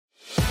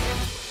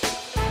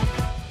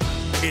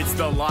It's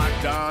the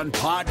Locked On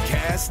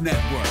Podcast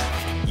Network,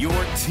 your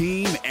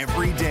team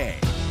every day.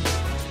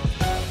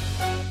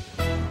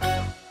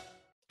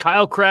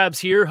 Kyle Krabs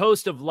here,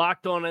 host of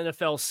Locked On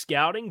NFL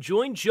Scouting.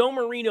 Join Joe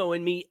Marino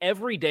and me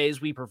every day as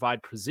we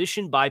provide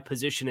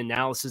position-by-position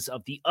analysis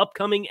of the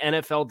upcoming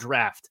NFL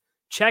Draft.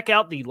 Check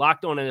out the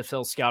Locked On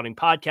NFL Scouting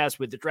podcast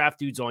with the Draft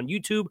Dudes on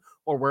YouTube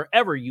or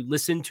wherever you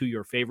listen to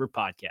your favorite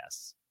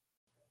podcasts.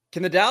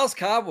 Can the Dallas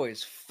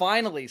Cowboys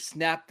finally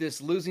snap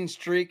this losing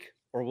streak,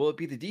 or will it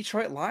be the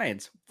Detroit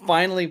Lions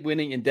finally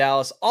winning in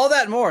Dallas? All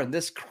that and more in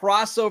this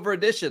crossover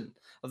edition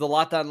of the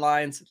Locked On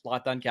Lions,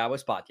 Locked On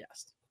Cowboys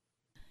podcast.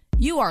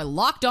 You are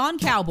Locked On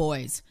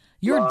Cowboys,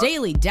 your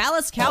daily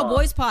Dallas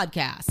Cowboys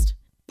podcast.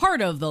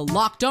 Part of the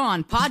Locked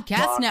On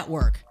Podcast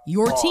Network,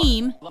 your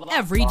team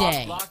every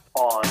day. Locked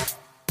on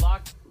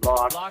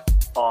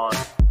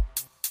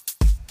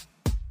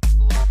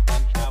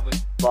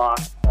Cowboys.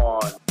 Locked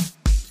on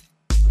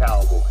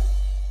Cowboys.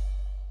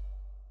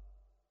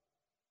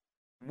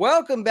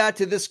 Welcome back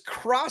to this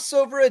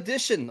crossover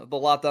edition of the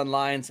Locked On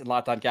Lions and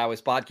Locked On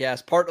Cowboys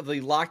podcast, part of the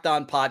Locked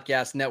On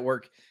Podcast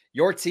Network,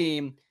 your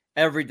team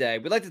every day.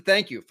 We'd like to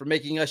thank you for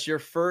making us your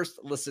first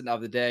listen of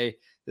the day.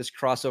 This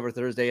crossover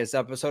Thursday, this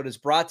episode is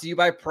brought to you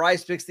by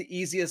PrizePicks, the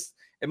easiest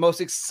and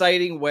most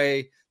exciting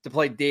way to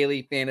play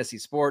daily fantasy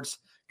sports.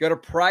 Go to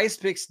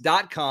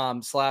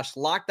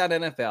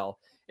prizepicks.com/LockedOnNFL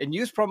and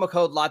use promo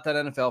code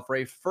LockedOnNFL for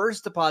a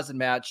first deposit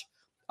match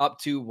up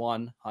to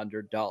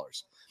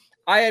 $100.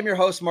 I am your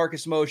host,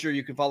 Marcus Mosher.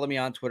 You can follow me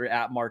on Twitter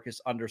at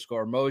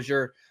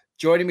Marcus_Mosher.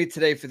 Joining me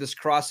today for this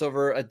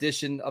crossover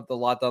edition of the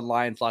Locked On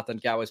Lions, Locked On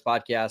Cowboys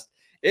podcast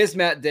is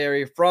Matt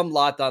Derry from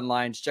Locked On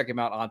Lions. Check him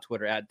out on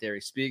Twitter at Derry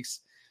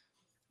Speaks.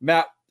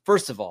 Matt,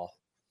 first of all,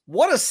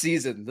 what a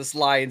season this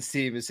Lions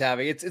team is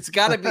having. It's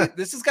got to be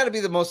this has got to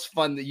be the most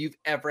fun that you've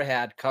ever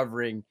had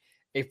covering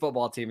a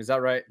football team. Is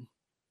that right?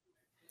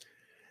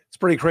 It's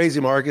pretty crazy,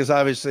 Marcus.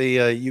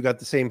 Obviously, you got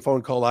the same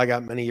phone call I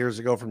got many years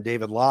ago from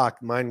David Locke.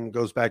 Mine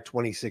goes back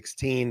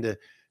 2016 to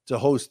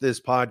host this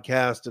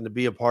podcast and to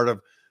be a part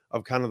of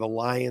kind of the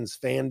Lions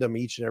fandom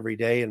each and every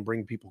day and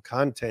bring people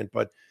content.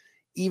 But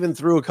even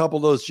through a couple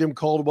of those Jim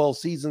Caldwell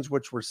seasons,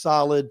 which were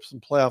solid,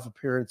 some playoff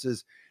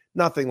appearances,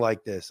 nothing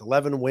like this.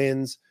 11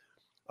 wins,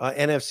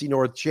 NFC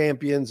North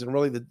champions, and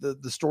really the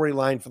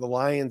storyline for the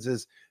Lions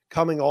is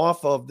coming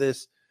off of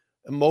this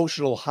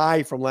emotional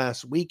high from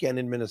last weekend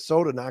in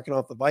Minnesota, knocking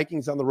off the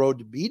Vikings on the road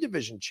to be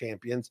division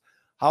champions.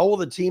 How will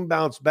the team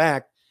bounce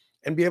back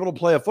and be able to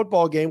play a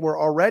football game where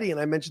already, and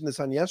I mentioned this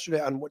on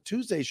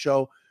Tuesday's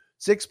show,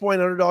 6-point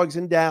underdogs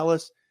in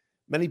Dallas.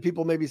 Many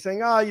people may be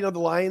saying, the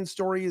Lions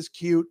story is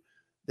cute.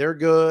 They're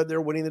good.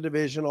 They're winning the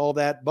division, all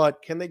that.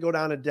 But can they go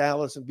down to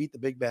Dallas and beat the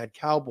big bad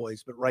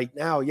Cowboys? But right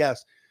now,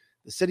 yes,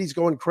 the city's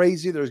going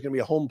crazy. There's going to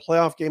be a home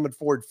playoff game at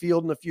Ford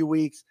Field in a few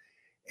weeks,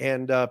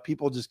 and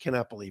people just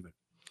cannot believe it.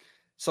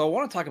 So I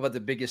want to talk about the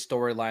biggest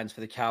storylines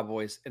for the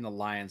Cowboys and the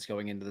Lions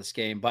going into this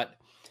game. But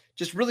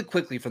just really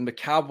quickly from the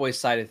Cowboys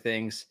side of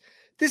things,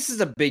 this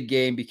is a big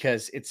game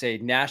because it's a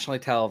nationally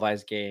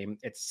televised game.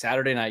 It's a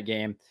Saturday night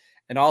game.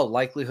 In all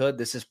likelihood,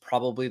 this is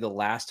probably the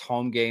last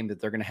home game that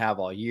they're going to have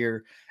all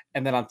year.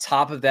 And then on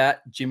top of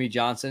that, Jimmy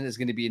Johnson is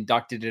going to be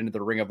inducted into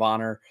the Ring of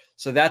Honor.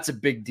 So that's a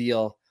big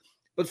deal.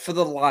 But for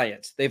the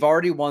Lions, they've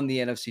already won the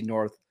NFC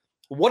North.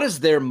 What is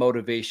their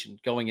motivation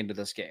going into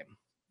this game?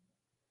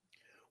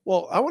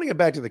 Well, I want to get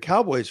back to the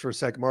Cowboys for a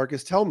sec,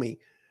 Marcus. Tell me,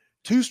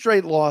 2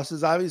 straight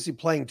losses, obviously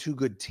playing 2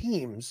 good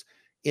teams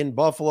in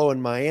Buffalo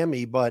and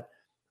Miami, but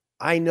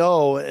I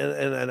know,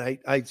 and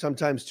I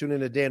sometimes tune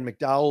into Dan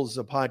McDowell's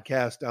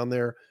podcast down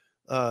there,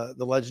 the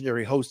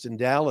legendary host in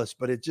Dallas,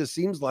 but it just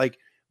seems like,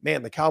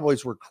 man, the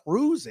Cowboys were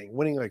cruising,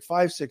 winning like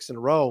 5-6 in a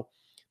row.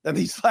 Then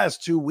these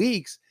last 2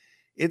 weeks,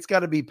 it's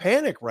got to be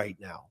panic right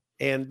now.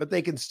 But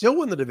they can still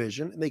win the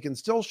division, and they can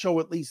still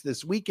show at least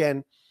this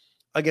weekend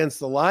against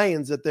the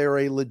Lions that they're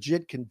a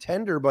legit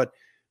contender. But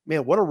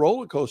man, what a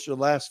roller coaster the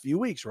last few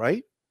weeks,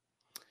 right?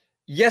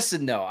 Yes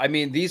and no. I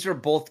mean, these are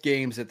both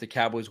games that the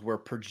Cowboys were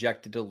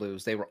projected to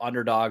lose. They were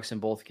underdogs in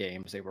both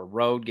games. They were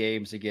road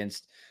games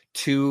against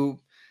two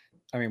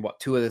of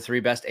the 3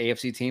 best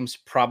AFC teams,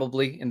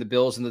 probably, in the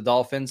Bills and the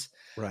Dolphins.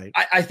 Right.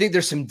 I think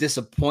there's some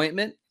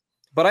disappointment,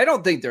 but I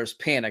don't think there's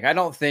panic. I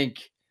don't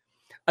think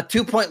a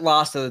 2-point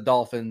loss to the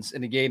Dolphins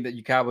in a game that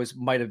you Cowboys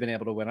might have been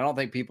able to win, I don't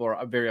think people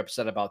are very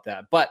upset about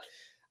that. But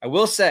I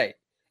will say,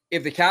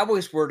 if the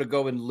Cowboys were to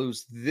go and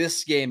lose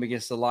this game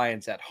against the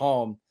Lions at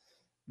home,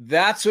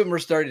 that's when we're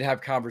starting to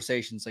have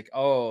conversations like,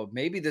 oh,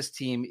 maybe this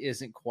team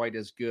isn't quite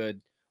as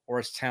good or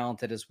as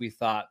talented as we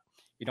thought,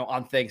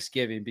 on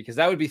Thanksgiving, because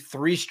that would be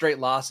 3 straight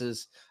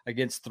losses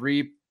against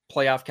 3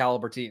 playoff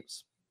caliber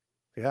teams.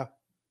 Yeah.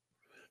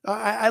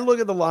 I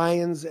look at the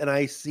Lions and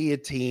I see a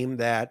team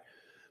that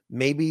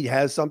maybe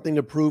has something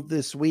to prove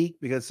this week,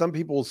 because some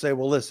people will say,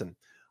 well, listen,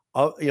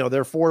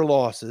 they're 4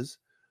 losses,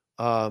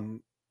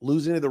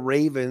 losing to the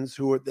Ravens,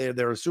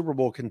 they're a Super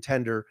Bowl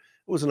contender.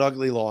 It was an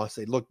ugly loss.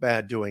 They looked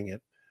bad doing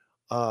it.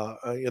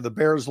 The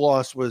Bears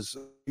loss was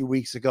a few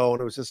weeks ago,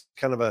 and it was just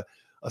kind of a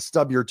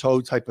stub your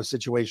toe type of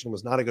situation. It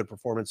was not a good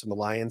performance from the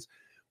Lions.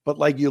 But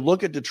like you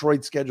look at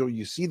Detroit's schedule,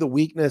 you see the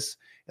weakness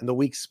and the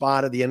weak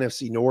spot of the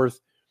NFC North.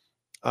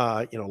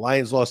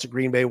 Lions lost to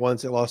Green Bay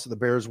once, they lost to the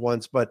Bears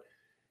once, but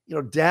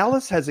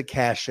Dallas has a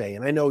cachet.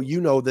 And I know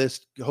you know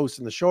this,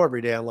 hosting the show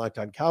every day on Locked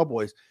On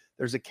Cowboys.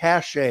 There's a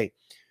cachet.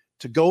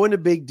 To go into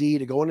Big D,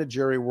 to go into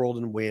Jerry World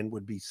and win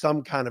would be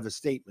some kind of a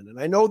statement. And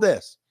I know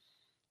this,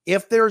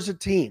 if there's a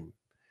team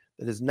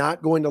that is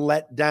not going to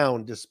let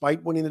down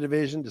despite winning the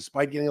division,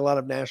 despite getting a lot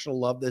of national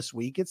love this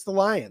week, it's the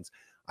Lions.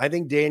 I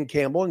think Dan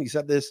Campbell, and he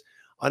said this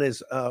on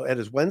his at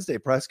his Wednesday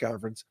press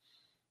conference,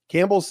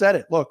 Campbell said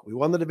it. Look, we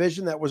won the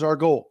division. That was our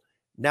goal.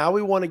 Now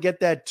we want to get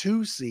that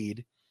 2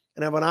 seed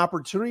and have an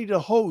opportunity to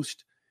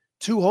host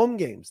 2 home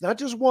games, not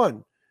just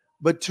 1,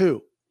 but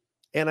 2.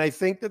 And I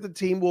think that the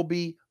team will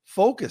be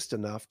focused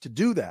enough to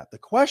do that. The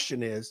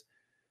question is,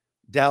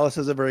 Dallas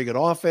has a very good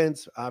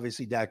offense.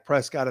 Obviously, Dak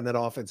Prescott and that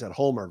offense at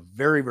home are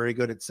very, very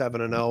good at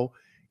 7-0.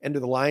 And do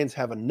the Lions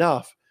have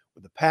enough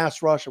with the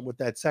pass rush and with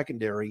that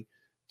secondary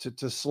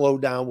to slow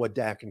down what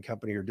Dak and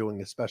company are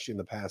doing, especially in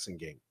the passing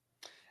game?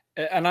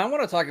 And I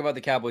want to talk about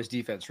the Cowboys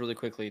defense really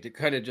quickly to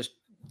kind of just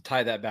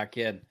tie that back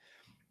in.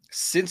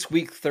 Since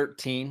week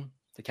 13,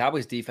 the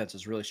Cowboys defense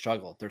has really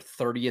struggled. They're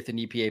 30th in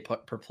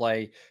EPA per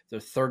play. They're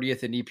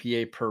 30th in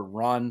EPA per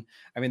run.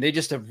 I mean, they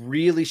just have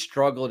really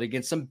struggled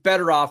against some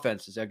better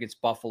offenses,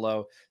 against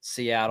Buffalo,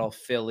 Seattle,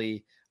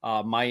 Philly,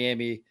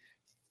 Miami.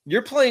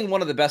 You're playing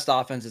one of the best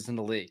offenses in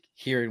the league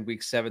here in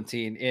week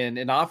 17 in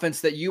an offense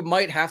that you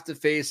might have to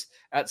face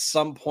at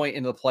some point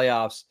in the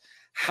playoffs.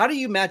 How do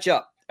you match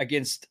up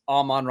against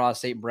Amon-Ra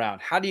St. Brown?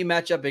 How do you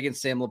match up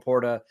against Sam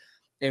Laporta?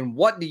 And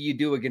what do you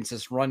do against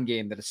this run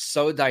game that is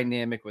so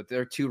dynamic with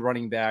their 2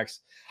 running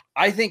backs?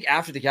 I think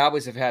after the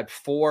Cowboys have had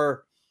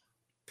 4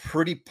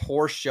 pretty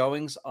poor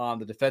showings on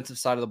the defensive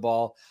side of the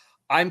ball,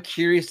 I'm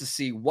curious to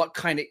see what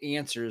kind of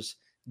answers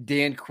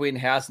Dan Quinn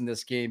has in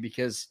this game,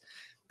 because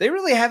they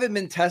really haven't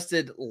been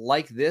tested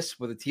like this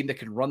with a team that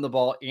can run the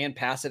ball and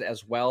pass it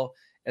as well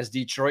as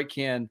Detroit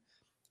can.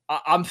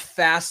 I'm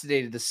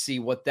fascinated to see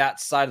what that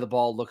side of the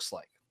ball looks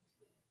like.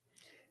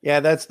 Yeah,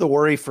 that's the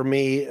worry for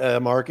me,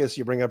 Marcus.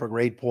 You bring up a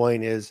great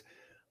point is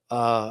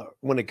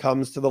when it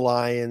comes to the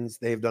Lions,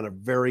 they've done a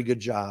very good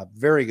job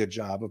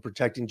of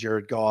protecting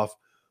Jared Goff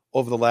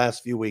over the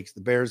last few weeks.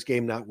 The Bears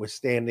game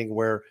notwithstanding,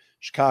 where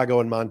Chicago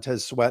and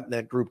Montez Sweat and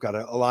that group got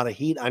a lot of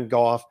heat on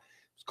Goff.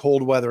 It was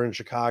cold weather in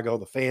Chicago.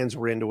 The fans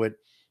were into it,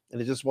 and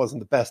it just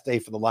wasn't the best day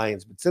for the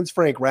Lions. But since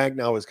Frank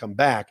Ragnow has come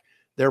back,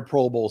 their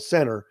Pro Bowl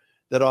center,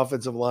 that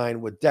offensive line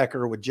with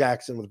Decker, with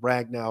Jackson, with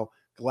Ragnow,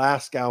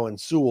 Glasgow, and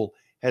Sewell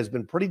has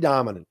been pretty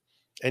dominant,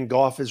 and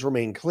Goff has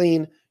remained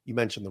clean. You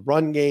mentioned the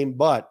run game,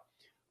 but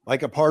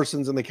Micah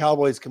Parsons and the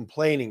Cowboys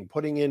complaining,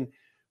 putting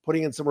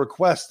in some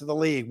requests to the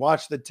league.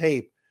 Watch the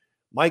tape.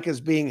 Micah's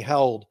being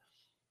held.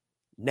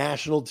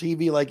 National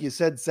TV, like you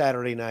said,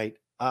 Saturday night.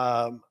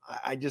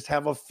 I just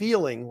have a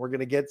feeling we're going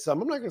to get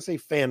some, I'm not going to say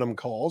phantom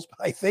calls,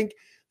 but I think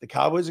the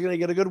Cowboys are going to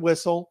get a good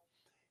whistle.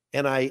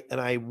 And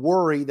I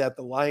worry that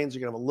the Lions are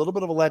going to have a little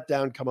bit of a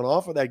letdown coming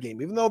off of that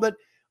game, even though that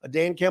a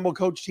Dan Campbell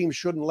coach team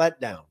shouldn't let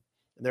down.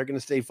 And they're going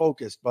to stay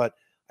focused. But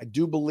I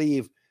do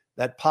believe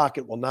that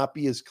pocket will not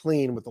be as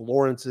clean with the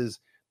Lawrences,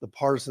 the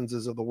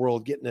Parsonses of the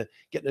world getting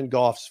in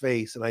Goff's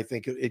face. And I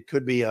think it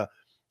could be I'm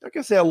not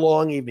going to say a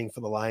long evening for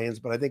the Lions,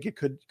 but I think it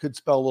could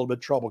spell a little bit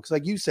of trouble. Because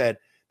like you said,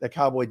 the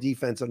Cowboy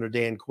defense under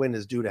Dan Quinn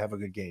is due to have a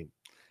good game.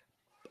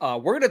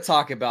 We're going to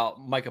talk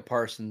about Micah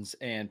Parsons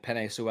and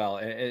Penei Sewell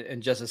in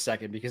just a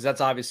second, because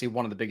that's obviously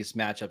one of the biggest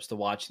matchups to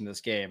watch in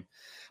this game.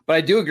 But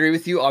I do agree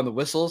with you on the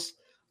whistles.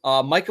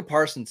 Micah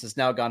Parsons has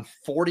now gone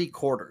 40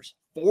 quarters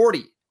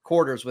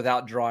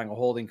without drawing a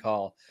holding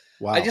call.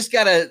 Wow. I just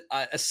got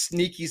a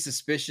sneaky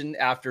suspicion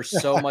after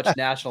so much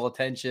national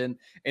attention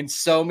and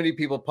so many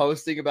people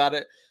posting about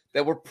it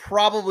that we're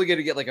probably going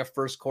to get like a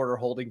first quarter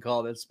holding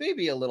call that's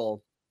maybe a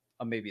little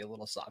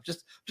soft.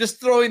 Just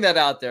throwing that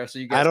out there. So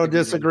you guys, I don't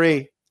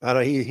disagree.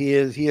 He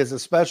is a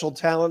special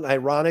talent.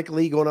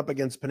 Ironically, going up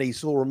against Penei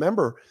Sewell.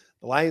 Remember,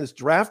 the Lions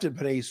drafted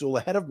Penei Sewell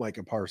ahead of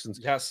Micah Parsons.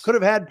 Yes. Could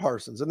have had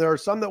Parsons. And there are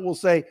some that will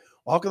say,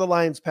 how can the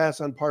Lions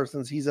pass on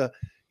Parsons? He's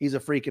a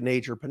freak of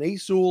nature. Penei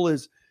Sewell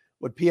is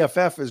what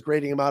PFF is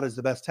grading him out as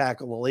the best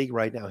tackle in the league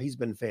right now. He's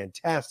been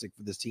fantastic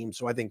for this team.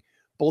 So I think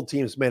both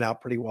teams made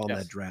out pretty well in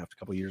that draft a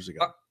couple of years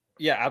ago.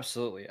 Yeah,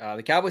 absolutely.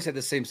 The Cowboys had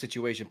the same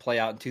situation play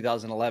out in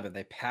 2011.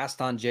 They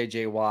passed on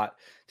J.J. Watt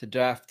to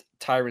draft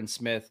Tyron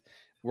Smith.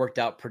 Worked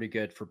out pretty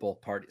good for both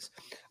parties.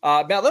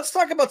 Now, let's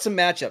talk about some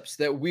matchups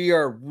that we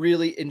are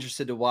really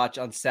interested to watch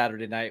on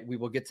Saturday night. We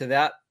will get to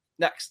that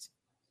next.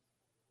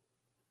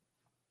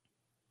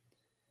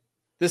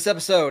 This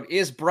episode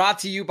is brought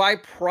to you by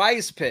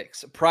Prize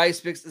Picks.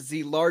 Prize Picks is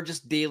the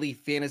largest daily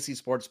fantasy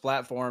sports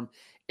platform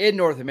in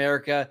North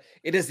America.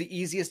 It is the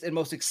easiest and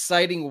most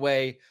exciting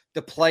way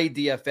to play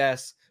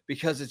DFS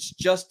because it's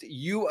just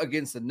you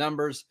against the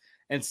numbers.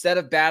 Instead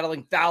of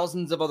battling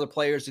thousands of other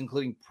players,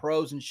 including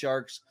pros and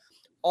sharks,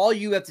 all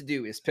you have to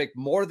do is pick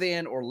more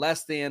than or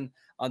less than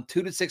on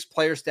 2 to 6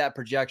 player stat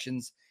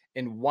projections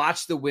and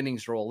watch the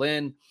winnings roll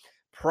in.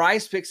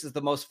 Prize Picks is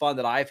the most fun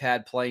that I've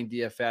had playing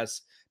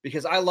DFS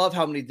because I love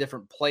how many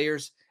different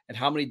players and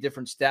how many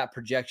different stat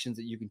projections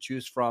that you can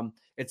choose from.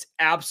 It's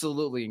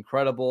absolutely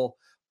incredible.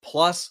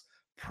 Plus,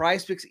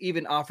 Prize Picks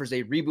even offers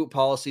a reboot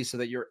policy so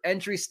that your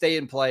entries stay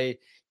in play,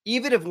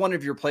 even if one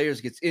of your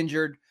players gets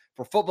injured.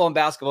 For football and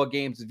basketball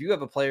games, if you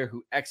have a player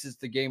who exits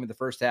the game in the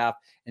first half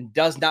and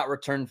does not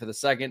return for the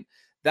second,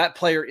 that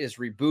player is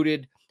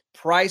rebooted.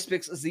 Prize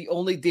Picks is the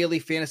only daily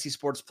fantasy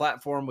sports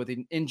platform with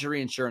an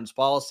injury insurance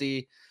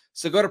policy.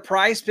 So go to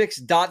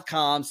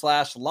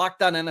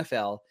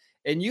prizepicks.com/LockedOnNFL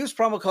and use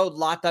promo code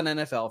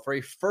LockedOnNFL for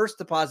a first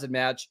deposit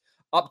match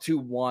up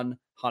to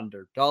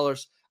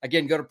 $100.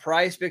 Again, go to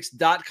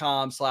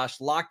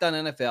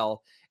prizepicks.com/LockedOnNFL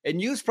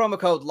and use promo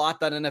code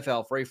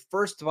LockedOnNFL for a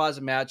first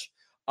deposit match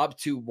up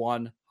to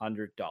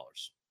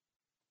 $100.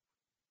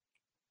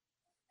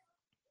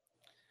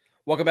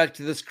 Welcome back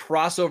to this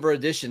crossover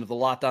edition of the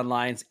Locked On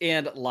Lions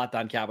and Locked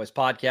On Cowboys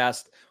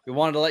podcast. We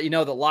wanted to let you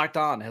know that Locked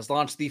On has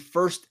launched the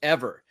first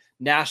ever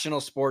national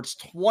sports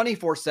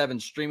 24/7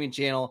 streaming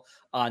channel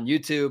on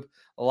YouTube.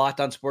 Locked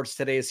On Sports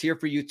Today is here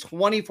for you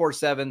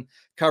 24/7,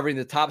 covering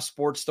the top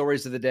sports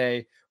stories of the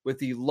day with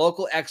the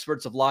local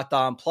experts of Locked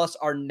On, plus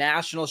our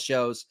national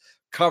shows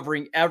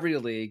covering every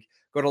league.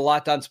 Go to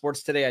Locked On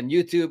Sports Today on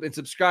YouTube and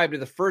subscribe to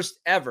the first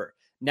ever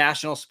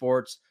national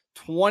sports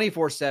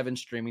 24/7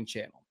 streaming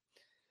channel.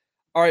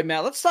 All right,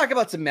 Matt, let's talk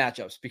about some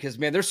matchups because,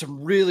 man, there's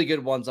some really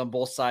good ones on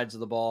both sides of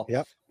the ball.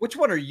 Yep. Which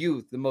one are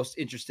you the most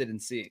interested in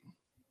seeing?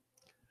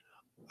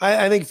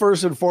 I think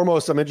first and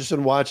foremost, I'm interested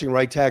in watching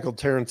right tackle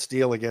Terrence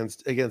Steele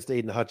against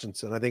Aiden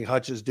Hutchinson. I think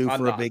Hutch is due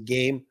for a big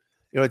game.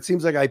 You know, it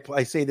seems like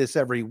I say this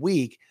every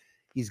week.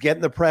 He's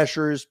getting the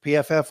pressures.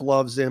 PFF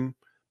loves him,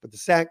 but the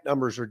sack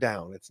numbers are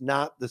down. It's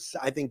not this.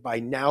 I think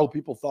by now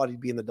people thought he'd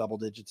be in the double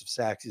digits of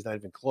sacks. He's not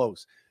even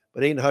close.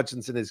 But Aiden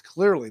Hutchinson is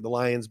clearly the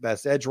Lions'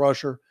 best edge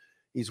rusher.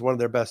 He's one of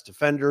their best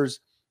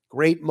defenders.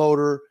 Great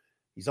motor.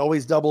 He's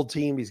always double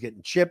teamed. He's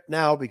getting chipped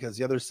now because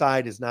the other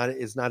side is not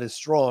as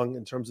strong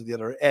in terms of the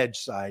other edge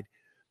side.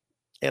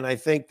 And I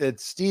think that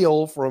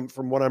Steele, from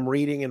what I'm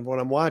reading and what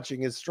I'm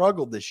watching, has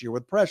struggled this year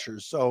with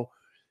pressures. So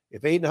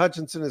if Aiden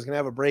Hutchinson is going to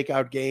have a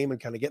breakout game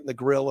and kind of get in the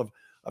grill of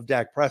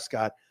Dak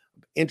Prescott,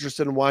 I'm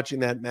interested in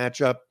watching that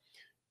matchup.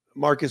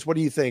 Marcus, what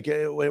do you think?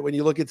 When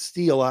you look at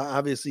Steele,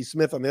 obviously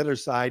Smith on the other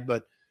side,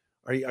 but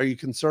are you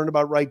concerned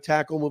about right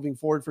tackle moving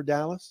forward for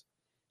Dallas?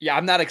 Yeah,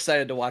 I'm not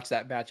excited to watch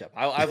that matchup.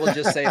 I will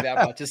just say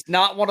that much. It's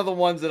not one of the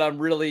ones that I'm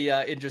really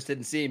interested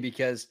in seeing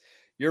because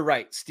you're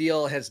right.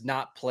 Steele has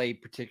not played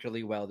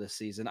particularly well this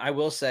season. I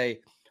will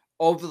say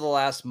over the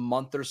last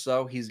month or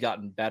so, he's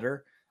gotten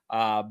better.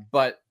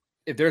 But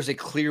if there's a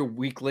clear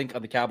weak link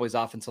on the Cowboys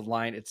offensive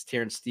line, it's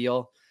Terrence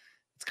Steele.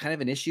 It's kind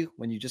of an issue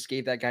when you just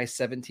gave that guy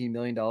 $17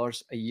 million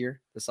a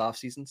year this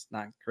offseason. It's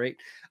not great.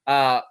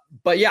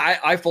 But yeah,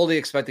 I fully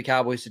expect the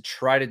Cowboys to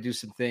try to do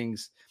some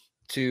things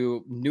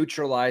to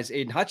neutralize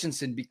Aiden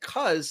Hutchinson,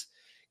 because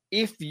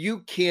if you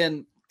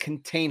can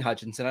contain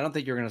Hutchinson, I don't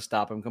think you're going to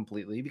stop him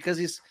completely because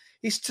he's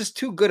just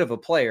too good of a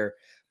player.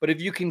 But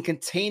if you can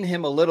contain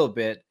him a little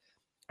bit,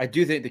 I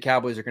do think the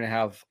Cowboys are going to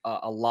have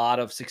a lot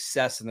of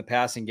success in the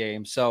passing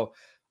game. So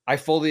I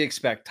fully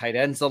expect tight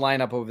ends to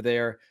line up over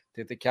there,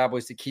 the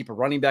Cowboys to keep a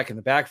running back in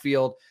the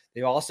backfield.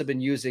 They've also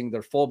been using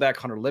their fullback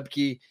Hunter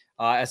Lipke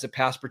as a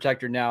pass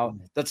protector now.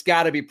 That's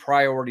got to be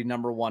priority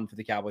number one for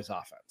the Cowboys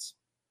offense.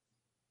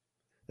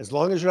 As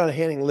long as you're not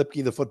handing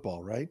Lipke the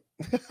football, right?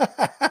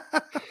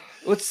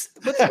 What's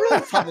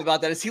really tough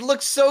about that is he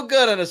looks so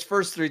good on his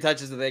first 3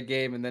 touches of that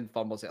game and then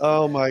fumbles it.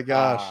 Oh my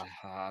gosh.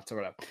 So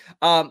whatever.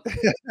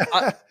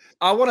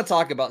 I want to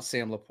talk about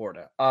Sam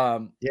Laporta.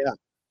 Yeah.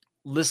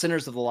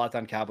 Listeners of the Locked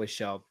On Cowboys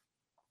show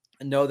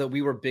know that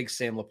we were big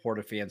Sam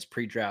Laporta fans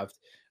pre-draft.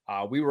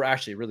 We were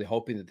actually really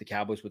hoping that the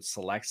Cowboys would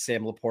select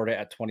Sam Laporta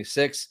at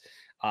 26.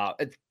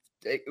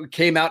 It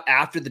came out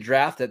after the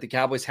draft that the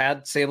Cowboys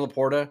had Sam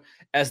Laporta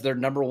as their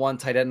number 1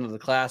 tight end of the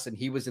class, and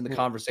he was in the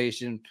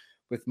conversation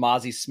with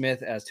Mozzie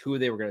Smith as to who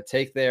they were going to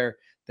take there.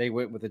 They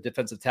went with a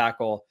defensive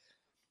tackle.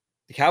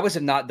 The Cowboys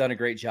have not done a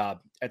great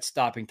job at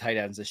stopping tight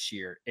ends this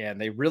year,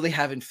 and they really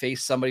haven't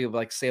faced somebody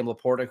like Sam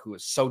Laporta, who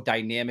is so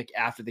dynamic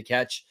after the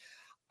catch.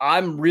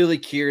 I'm really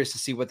curious to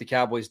see what the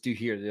Cowboys do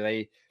here. Do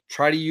they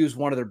try to use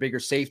one of their bigger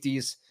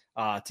safeties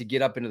to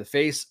get up into the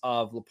face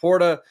of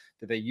Laporta?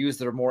 Do they use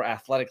their more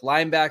athletic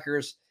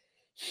linebackers?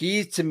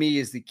 He, to me,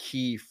 is the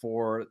key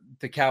for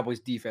the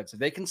Cowboys defense. If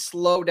they can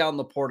slow down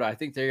Laporta, I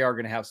think they are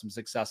going to have some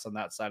success on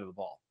that side of the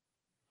ball.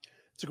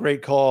 It's a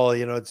great call.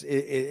 You know,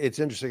 it's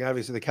interesting.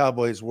 Obviously, the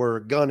Cowboys were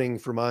gunning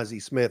for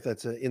Mozzie Smith.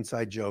 That's an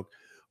inside joke.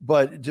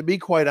 But to be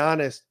quite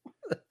honest,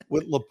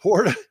 with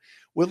Laporta,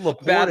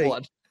 Bad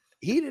one.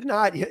 He did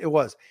not. It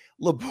was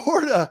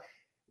Laporta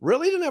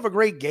really didn't have a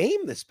great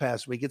game this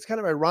past week. It's kind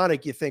of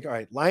ironic. You think, all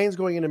right, Lions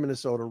going into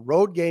Minnesota,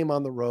 road game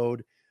on the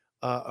road,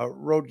 a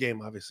road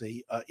game,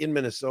 obviously, in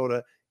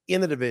Minnesota,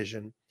 in the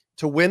division,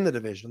 to win the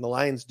division. The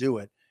Lions do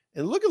it.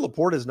 And look at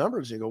Laporta's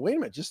numbers. You go, wait a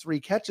minute, just 3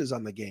 catches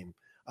on the game,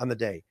 on the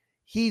day.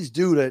 he's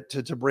due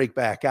to break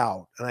back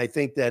out. And I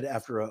think that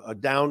after a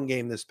down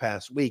game this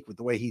past week, with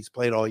the way he's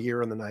played all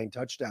year and the 9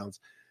 touchdowns,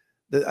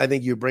 I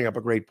think you bring up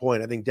a great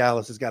point. I think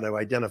Dallas has got to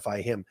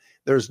identify him.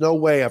 There's no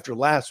way after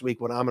last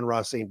week when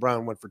Amon-Ra St.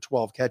 Brown went for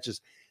 12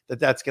 catches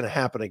that's going to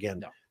happen again.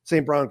 No.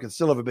 St. Brown can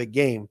still have a big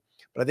game,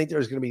 but I think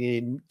there's going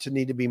to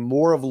need to be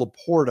more of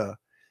Laporta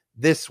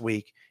this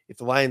week if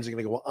the Lions are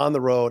going to go on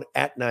the road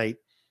at night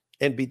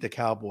and beat the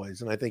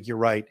Cowboys. And I think you're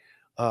right.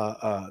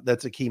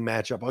 That's a key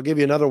matchup. I'll give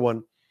you another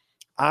one.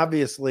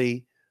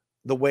 Obviously,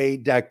 the way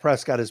Dak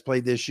Prescott has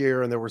played this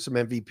year, and there were some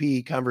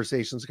MVP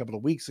conversations a couple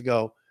of weeks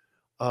ago,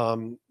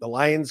 the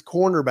Lions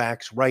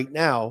cornerbacks right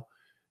now,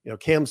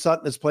 Cam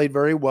Sutton has played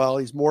very well.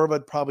 He's more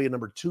of probably a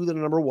number 2 than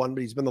a number 1,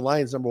 but he's been the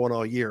Lions number 1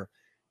 all year.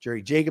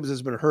 Jerry Jacobs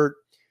has been hurt.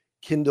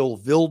 Kindle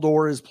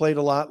Vildor has played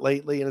a lot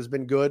lately and has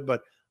been good,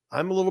 but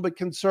I'm a little bit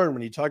concerned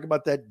when you talk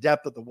about that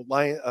depth that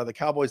the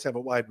Cowboys have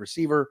a wide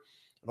receiver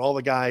and all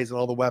the guys and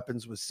all the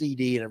weapons with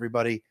CD and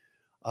everybody.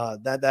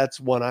 That's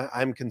one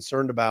I'm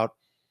concerned about.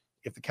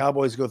 If the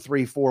Cowboys go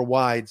 3-4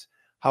 wides,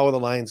 how are the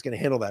Lions going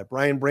to handle that?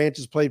 Brian Branch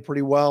has played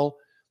pretty well.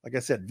 Like I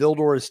said,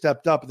 Vildor has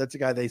stepped up. That's a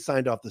guy they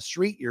signed off the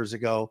street years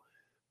ago.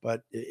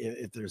 But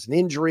if there's an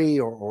injury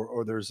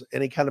or there's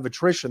any kind of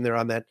attrition there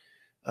on that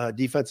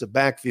defensive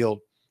backfield,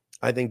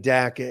 I think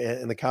Dak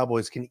and the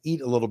Cowboys can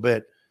eat a little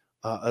bit,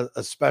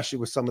 especially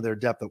with some of their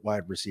depth at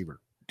wide receiver.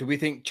 Do we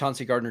think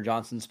Chauncey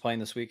Gardner-Johnson's playing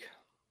this week?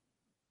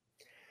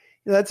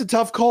 That's a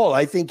tough call.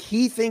 I think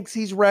he thinks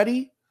he's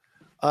ready.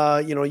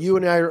 You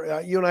and I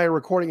are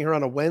recording here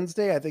on a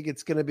Wednesday. I think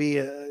it's going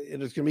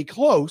to be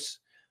close.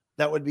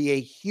 That would be a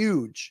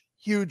huge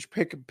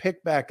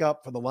pick back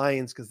up for the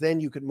Lions, because then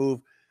you could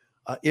move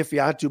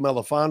Ifeatu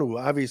Melifonwu,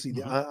 obviously,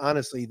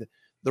 honestly,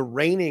 the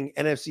reigning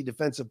NFC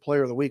Defensive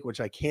Player of the Week, which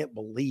I can't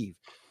believe.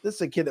 This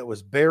is a kid that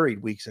was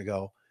buried weeks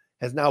ago,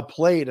 has now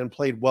played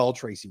well.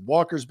 Tracy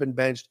Walker's been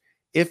benched.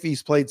 If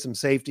he's played some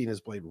safety and has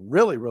played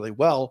really, really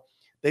well,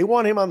 they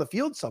want him on the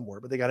field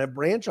somewhere, but they got to have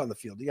Branch on the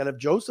field. You got to have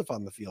Joseph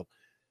on the field.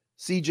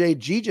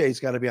 GJ's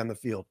got to be on the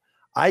field.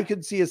 I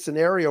could see a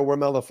scenario where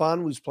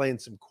Melifonwu's playing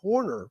some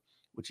corner,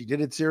 which he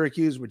did at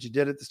Syracuse, which he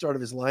did at the start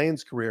of his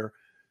Lions career.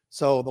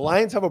 So the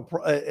Lions have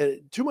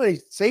too many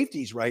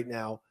safeties right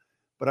now,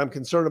 but I'm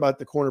concerned about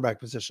the cornerback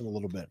position a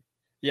little bit.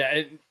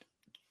 Yeah.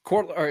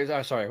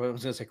 Courtland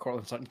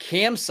Sutton.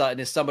 Cam Sutton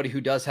is somebody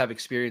who does have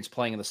experience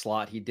playing in the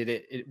slot. He did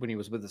it when he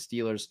was with the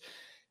Steelers.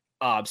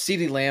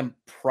 CeeDee Lamb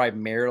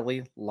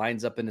primarily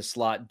lines up in the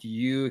slot. Do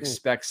you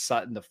expect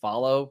Sutton to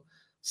follow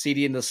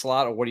CeeDee in the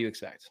slot, or what do you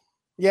expect?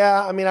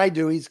 Yeah, I mean, I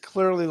do. He's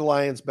clearly the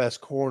Lions'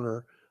 best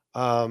corner.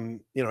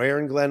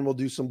 Aaron Glenn will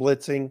do some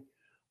blitzing.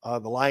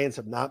 The Lions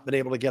have not been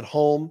able to get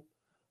home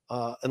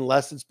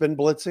unless it's been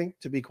blitzing,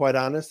 to be quite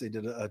honest. They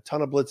did a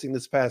ton of blitzing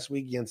this past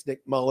week against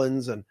Nick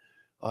Mullins. And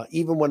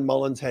even when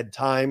Mullins had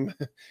time,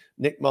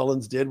 Nick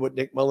Mullins did what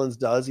Nick Mullins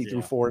does. He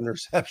threw 4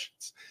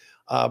 interceptions.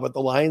 But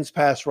the Lions'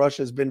 pass rush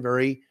has been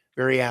very,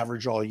 very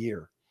average all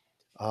year.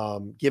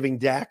 Giving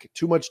Dak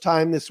too much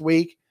time this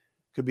week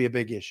could be a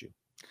big issue.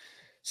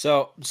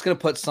 So I'm just going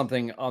to put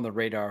something on the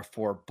radar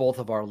for both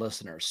of our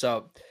listeners.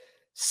 So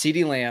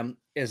CeeDee Lamb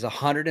is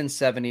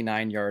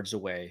 179 yards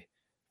away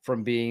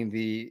from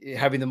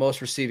having the most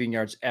receiving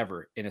yards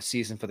ever in a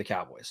season for the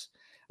Cowboys.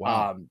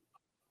 Wow.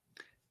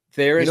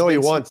 He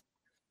wants.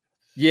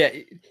 Yeah,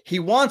 he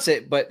wants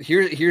it, but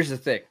here's the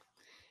thing.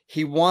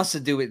 He wants to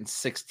do it in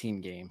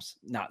 16 games,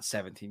 not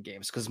 17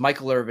 games, because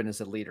Michael Irvin is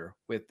a leader.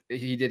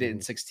 He did it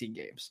in 16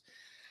 games.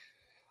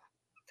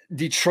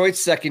 Detroit's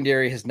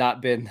secondary has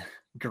not been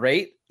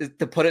great,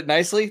 to put it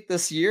nicely,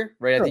 this year,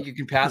 right? Sure. I think you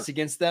can pass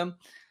against them.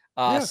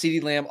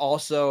 CeeDee Lamb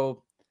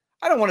also,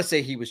 I don't want to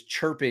say he was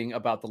chirping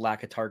about the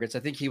lack of targets. I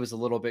think he was a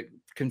little bit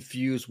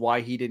confused why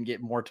he didn't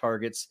get more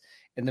targets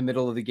in the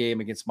middle of the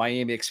game against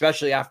Miami,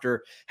 especially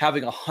after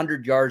having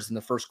 100 yards in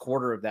the first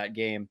quarter of that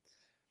game.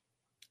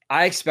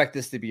 I expect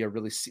this to be a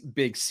really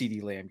big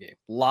CeeDee Lamb game.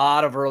 A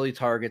lot of early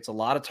targets, a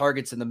lot of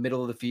targets in the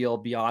middle of the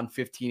field beyond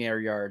 15 air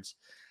yards.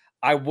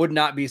 I would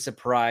not be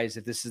surprised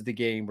if this is the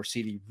game where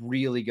CeeDee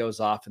really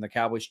goes off and the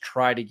Cowboys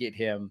try to get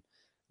him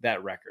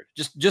that record.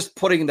 Just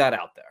putting that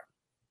out there.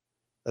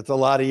 That's a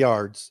lot of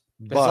yards.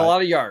 That's a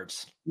lot of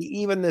yards.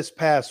 Even this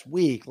past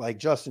week, like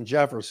Justin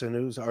Jefferson,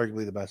 who's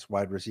arguably the best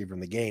wide receiver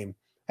in the game,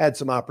 had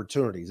some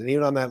opportunities. And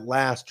even on that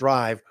last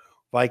drive,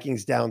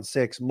 Vikings down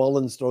 6,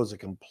 Mullins throws a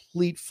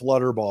complete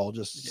flutter ball,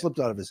 just slipped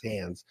out of his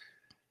hands.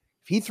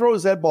 If he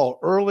throws that ball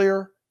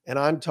earlier and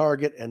on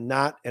target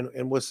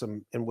and with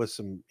some, as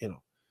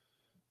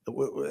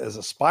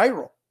a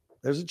spiral,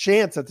 there's a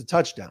chance at the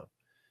touchdown.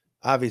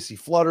 Obviously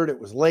fluttered. It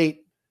was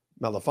late.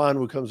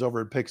 Melifonwu comes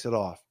over and picks it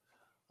off.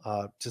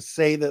 To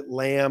say that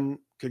Lamb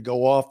could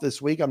go off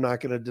this week, I'm not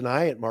going to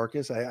deny it,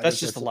 Marcus. That's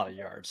just a lot of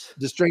yards.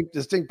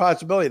 Distinct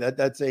possibility.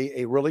 That's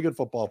a really good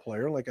football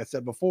player. Like I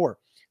said before,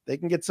 they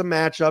can get some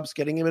matchups,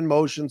 getting him in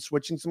motion,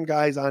 switching some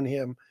guys on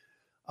him.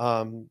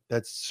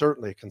 That's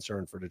certainly a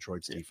concern for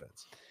Detroit's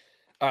defense.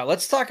 All right,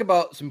 let's talk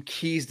about some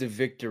keys to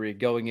victory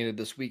going into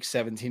this Week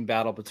 17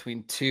 battle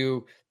between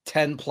two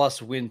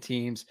 10-plus win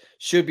teams.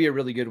 Should be a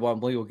really good one.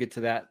 We will get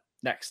to that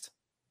next.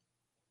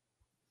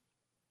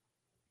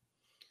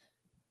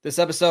 This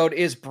episode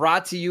is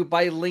brought to you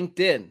by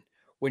LinkedIn.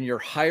 When you're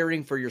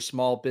hiring for your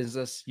small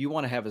business, you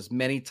want to have as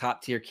many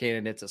top tier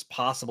candidates as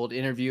possible to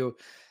interview.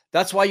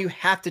 That's why you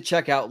have to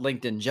check out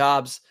LinkedIn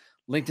Jobs.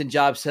 LinkedIn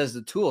Jobs has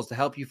the tools to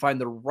help you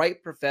find the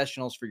right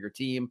professionals for your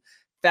team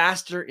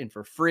faster and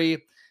for free.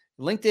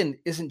 LinkedIn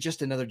isn't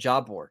just another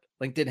job board.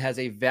 LinkedIn has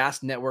a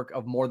vast network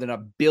of more than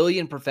 1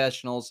 billion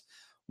professionals,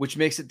 which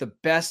makes it the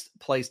best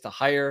place to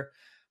hire.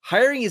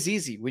 Hiring is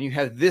easy when you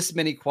have this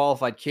many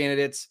qualified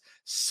candidates.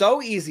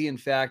 So easy, in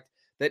fact,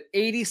 that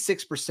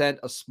 86%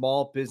 of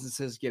small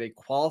businesses get a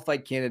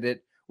qualified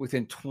candidate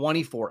within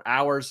 24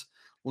 hours.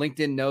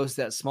 LinkedIn knows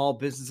that small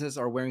businesses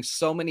are wearing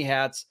so many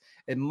hats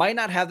and might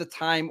not have the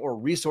time or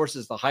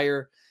resources to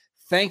hire.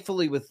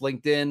 Thankfully, with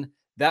LinkedIn,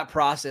 that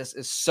process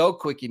is so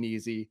quick and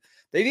easy.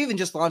 They've even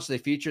just launched a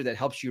feature that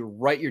helps you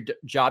write your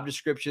job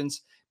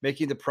descriptions,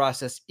 making the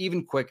process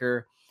even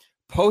quicker.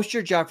 Post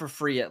your job for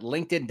free at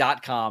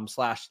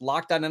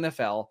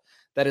linkedin.com/LockedOnNFL.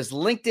 That is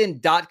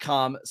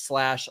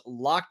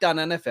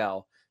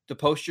linkedin.com/LockedOnNFL to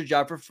post your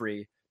job for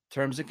free.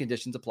 Terms and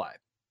conditions apply.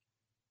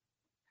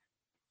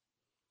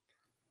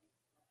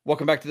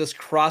 Welcome back to this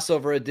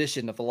crossover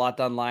edition of the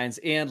Locked On Lions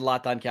and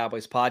Locked On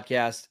Cowboys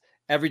podcast.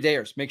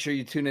 Everydayers, make sure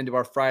you tune into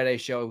our Friday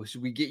show as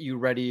we get you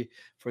ready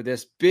for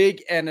this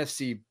big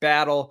NFC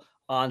battle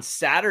on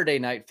Saturday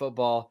Night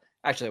Football.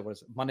 Actually, what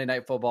is it? Monday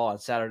Night Football on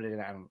Saturday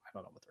night. I don't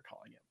know what they're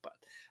calling it, but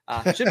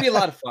should be a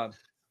lot of fun.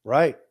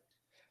 Right.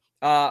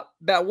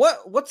 Matt,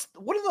 what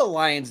do the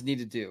Lions need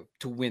to do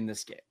to win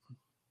this game?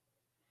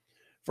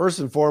 First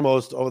and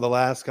foremost, over the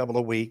last couple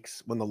of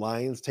weeks, when the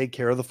Lions take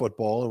care of the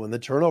football and win the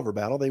turnover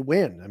battle, they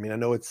win. I mean, I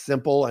know it's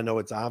simple. I know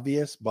it's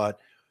obvious, but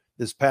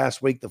this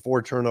past week, the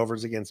 4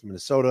 turnovers against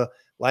Minnesota,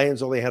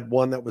 Lions only had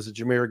one that was a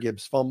Jahmyr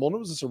Gibbs fumble. And it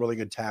was just a really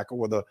good tackle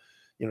with a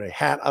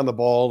hat on the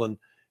ball and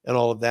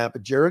all of that.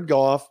 But Jared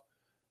Goff,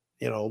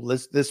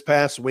 this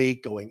past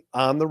week going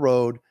on the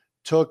road,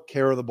 took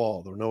care of the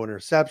ball. There were no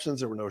interceptions.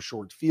 There were no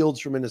short fields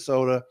for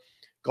Minnesota.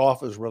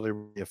 Goff was really,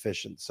 really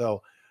efficient.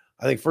 So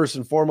I think first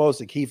and foremost,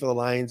 the key for the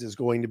Lions is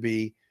going to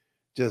be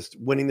just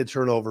winning the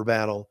turnover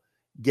battle,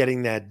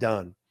 getting that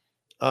done.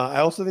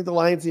 I also think the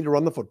Lions need to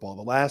run the football.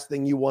 The last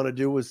thing you want to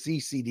do is see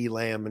CeeDee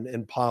Lamb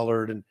and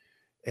Pollard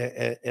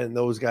and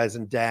those guys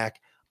and Dak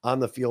on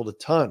the field a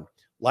ton.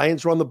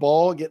 Lions run the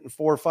ball, getting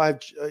 4 or 5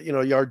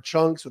 yard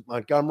chunks with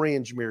Montgomery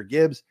and Jahmyr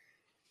Gibbs,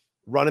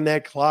 running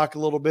that clock a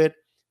little bit.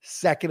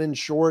 Second and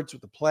shorts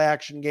with the play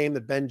action game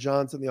that Ben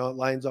Johnson, the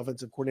Lions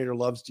offensive coordinator,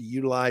 loves to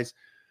utilize.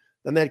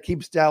 Then that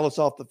keeps Dallas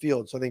off the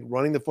field. So I think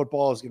running the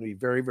football is going to be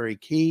very, very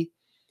key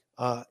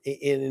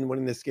in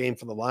winning this game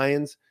for the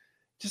Lions.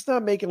 Just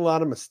not making a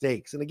lot of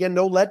mistakes. And again,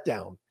 no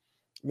letdown.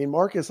 I mean,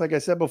 Marcus, like I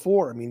said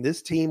before,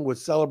 this team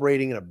was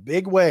celebrating in a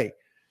big way. It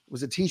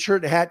was a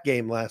t-shirt and hat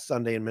game last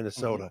Sunday in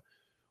Minnesota,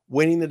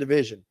 winning the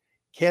division.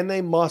 Can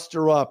they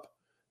muster up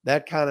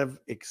that kind of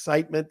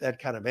excitement, that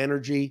kind of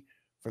energy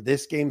for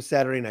this game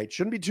Saturday night?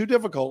 Shouldn't be too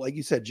difficult. Like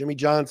you said, Jimmy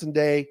Johnson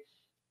Day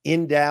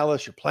in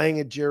Dallas. You're playing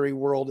at Jerry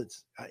World.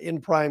 It's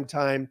in prime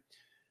time.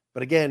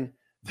 But again,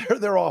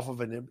 they're off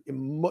of a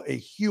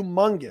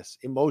humongous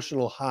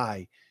emotional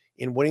high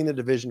in winning the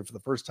division for the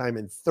first time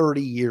in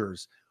 30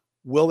 years.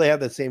 Will they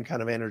have the same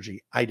kind of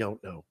energy? I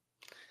don't know.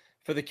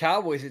 For the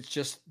Cowboys, it's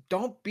just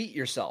don't beat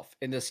yourself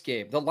in this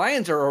game. The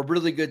Lions are a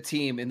really good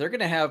team, and they're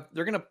going to have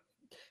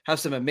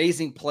some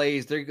amazing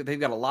plays. They've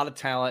got a lot of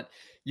talent.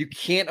 You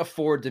can't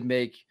afford to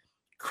make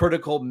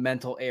critical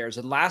mental errors.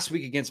 And last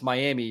week against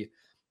Miami,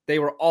 they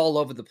were all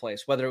over the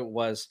place, whether it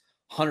was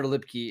Hunter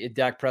Lipke and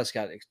Dak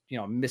Prescott,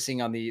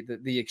 missing on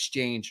the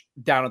exchange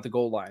down at the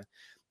goal line.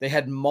 They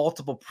had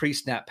multiple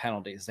pre-snap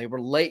penalties. They were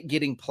late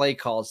getting play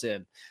calls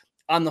in.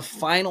 On the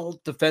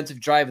final defensive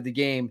drive of the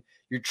game,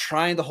 you're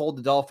trying to hold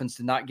the Dolphins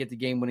to not get the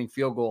game-winning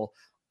field goal.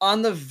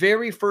 On the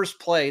very first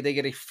play, they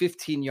get a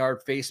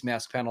 15-yard face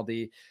mask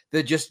penalty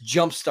that just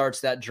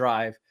jump-starts that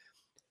drive.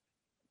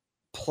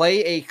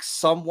 Play a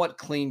somewhat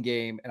clean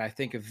game, and I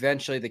think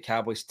eventually the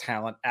Cowboys'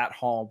 talent at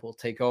home will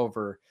take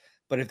over.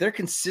 But if they're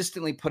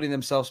consistently putting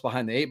themselves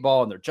behind the 8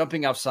 ball and they're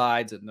jumping off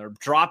sides and they're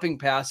dropping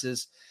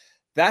passes,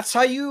 that's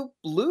how you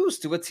lose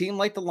to a team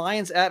like the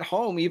Lions at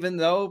home, even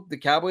though the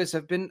Cowboys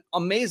have been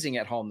amazing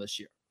at home this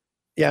year.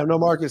 Yeah, no,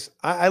 Marcus,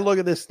 I look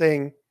at this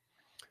thing,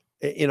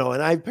 and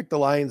I've picked the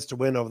Lions to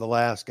win over the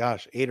last,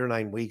 8 or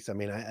 9 weeks.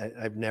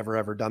 I've never,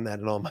 ever done that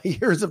in all my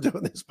years of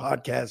doing this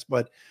podcast,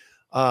 but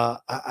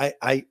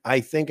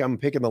I think I'm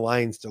picking the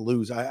Lions to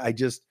lose. I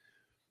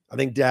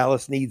think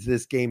Dallas needs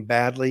this game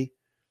badly.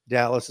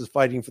 Dallas is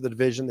fighting for the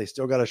division. They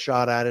still got a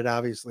shot at it.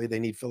 Obviously, they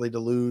need Philly to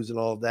lose and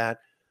all of that.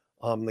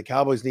 The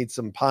Cowboys need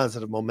some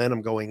positive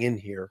momentum going in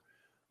here.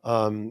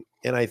 And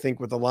I think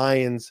with the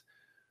Lions,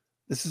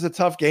 this is a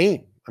tough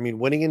game.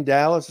 Winning in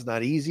Dallas is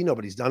not easy.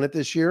 Nobody's done it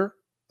this year.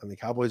 And the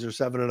Cowboys are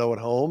 7-0 at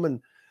home.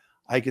 And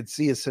I could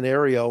see a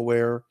scenario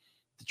where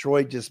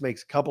Detroit just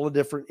makes a couple of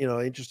different,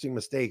 interesting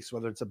mistakes,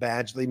 whether it's a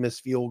Badgley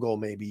missed field goal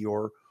maybe,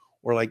 or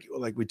like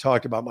we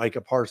talked about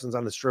Micah Parsons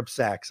on the strip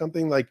sack,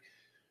 something like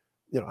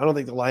I don't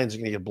think the Lions are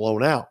going to get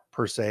blown out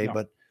per se,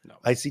 but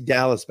I see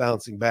Dallas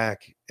bouncing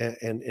back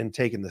and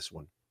taking this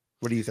one.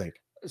 What do you think?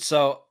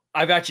 So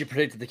I've actually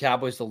predicted the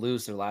Cowboys to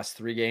lose their last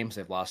 3 games.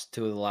 They've lost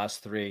 2 of the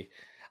last 3.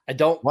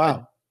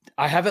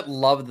 I haven't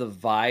loved the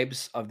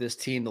vibes of this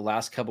team the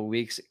last couple of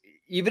weeks.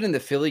 Even in the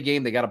Philly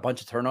game, they got a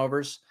bunch of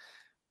turnovers.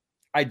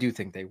 I do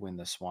think they win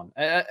this one.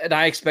 And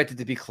I expect it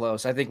to be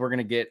close. I think we're going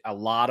to get a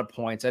lot of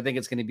points. I think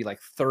it's going to be like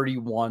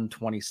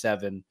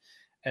 31-27,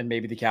 and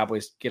maybe the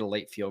Cowboys get a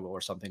late field goal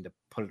or something to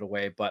put it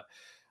away. But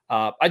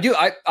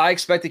I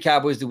expect the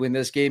Cowboys to win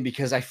this game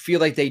because I feel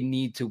like they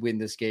need to win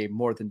this game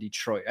more than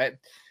Detroit.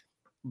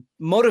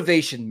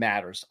 Motivation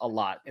matters a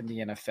lot in the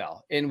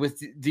NFL. And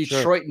with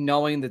Detroit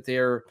knowing that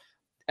they're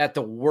at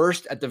the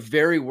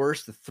very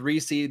worst, the 3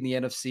 seed in the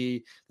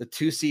NFC, the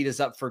 2 seed is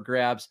up for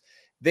grabs.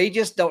 They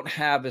just don't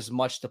have as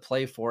much to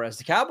play for as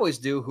the Cowboys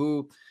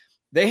do,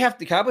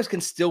 the Cowboys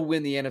can still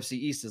win the NFC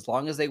East as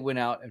long as they win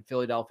out and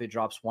Philadelphia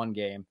drops 1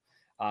 game.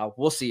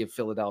 We'll see if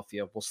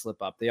Philadelphia will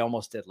slip up. They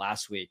almost did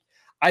last week.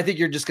 I think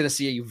you're just going to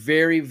see a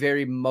very,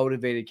 very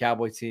motivated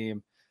Cowboy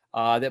team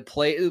that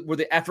play where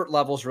the effort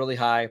level is really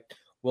high.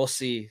 We'll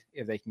see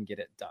if they can get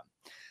it done.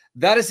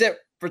 That is it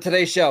for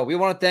today's show. We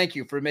want to thank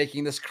you for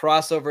making this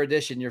crossover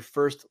edition your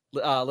first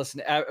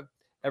listen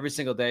every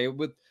single day.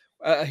 With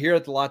here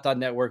at the Locked On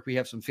Network, we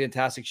have some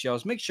fantastic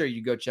shows. Make sure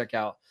you go check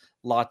out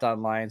Locked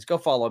On Lions. Go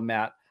follow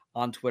Matt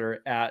on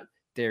Twitter at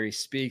Derry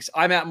Speaks.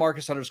 I'm at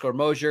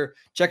Marcus_Mosier.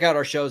 Check out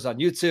our shows on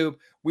YouTube.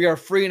 We are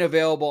free and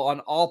available on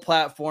all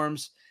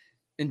platforms.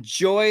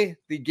 Enjoy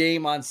the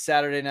game on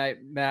Saturday night,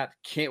 Matt.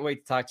 Can't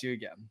wait to talk to you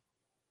again.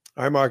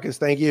 All right, Marcus.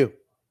 Thank you.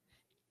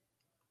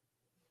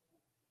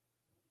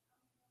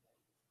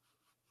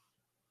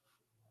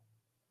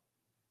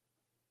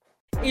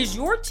 Is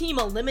your team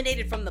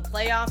eliminated from the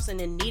playoffs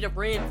and in need of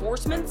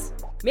reinforcements?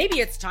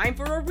 Maybe it's time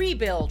for a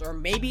rebuild, or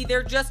maybe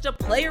they're just a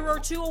player or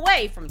 2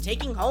 away from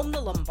taking home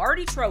the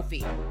Lombardi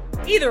Trophy.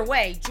 Either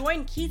way,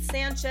 join Keith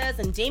Sanchez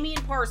and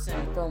Damian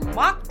Parson for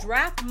Mock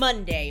Draft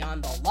Monday on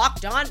the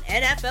Locked On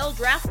NFL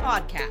Draft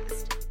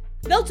Podcast.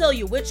 They'll tell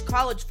you which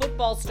college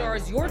football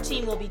stars your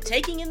team will be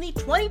taking in the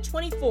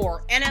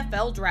 2024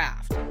 NFL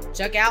Draft.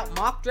 Check out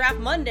Mock Draft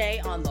Monday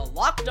on the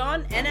Locked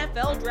On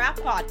NFL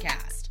Draft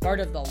Podcast, part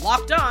of the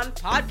Locked On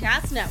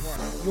Podcast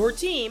Network, your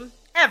team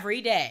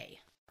every day.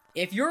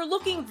 If you're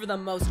looking for the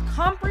most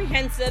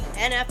comprehensive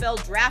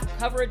NFL draft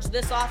coverage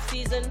this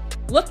offseason,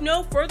 look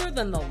no further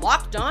than the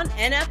Locked On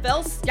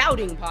NFL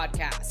Scouting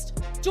Podcast.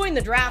 Join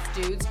the draft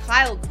dudes,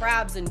 Kyle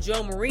Krabs and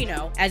Joe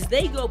Marino, as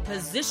they go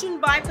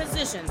position by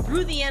position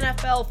through the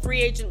NFL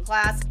free agent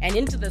class and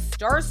into the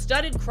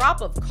star-studded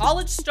crop of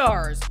college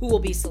stars who will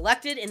be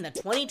selected in the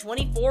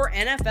 2024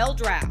 NFL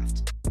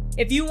Draft.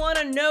 If you want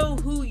to know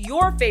who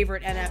your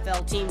favorite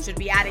NFL team should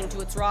be adding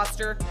to its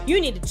roster, you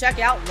need to check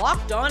out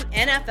Locked On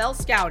NFL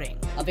Scouting,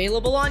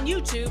 available on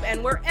YouTube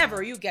and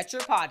wherever you get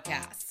your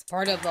podcasts.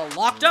 Part of the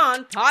Locked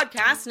On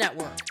Podcast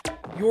Network,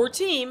 your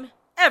team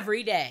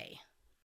every day.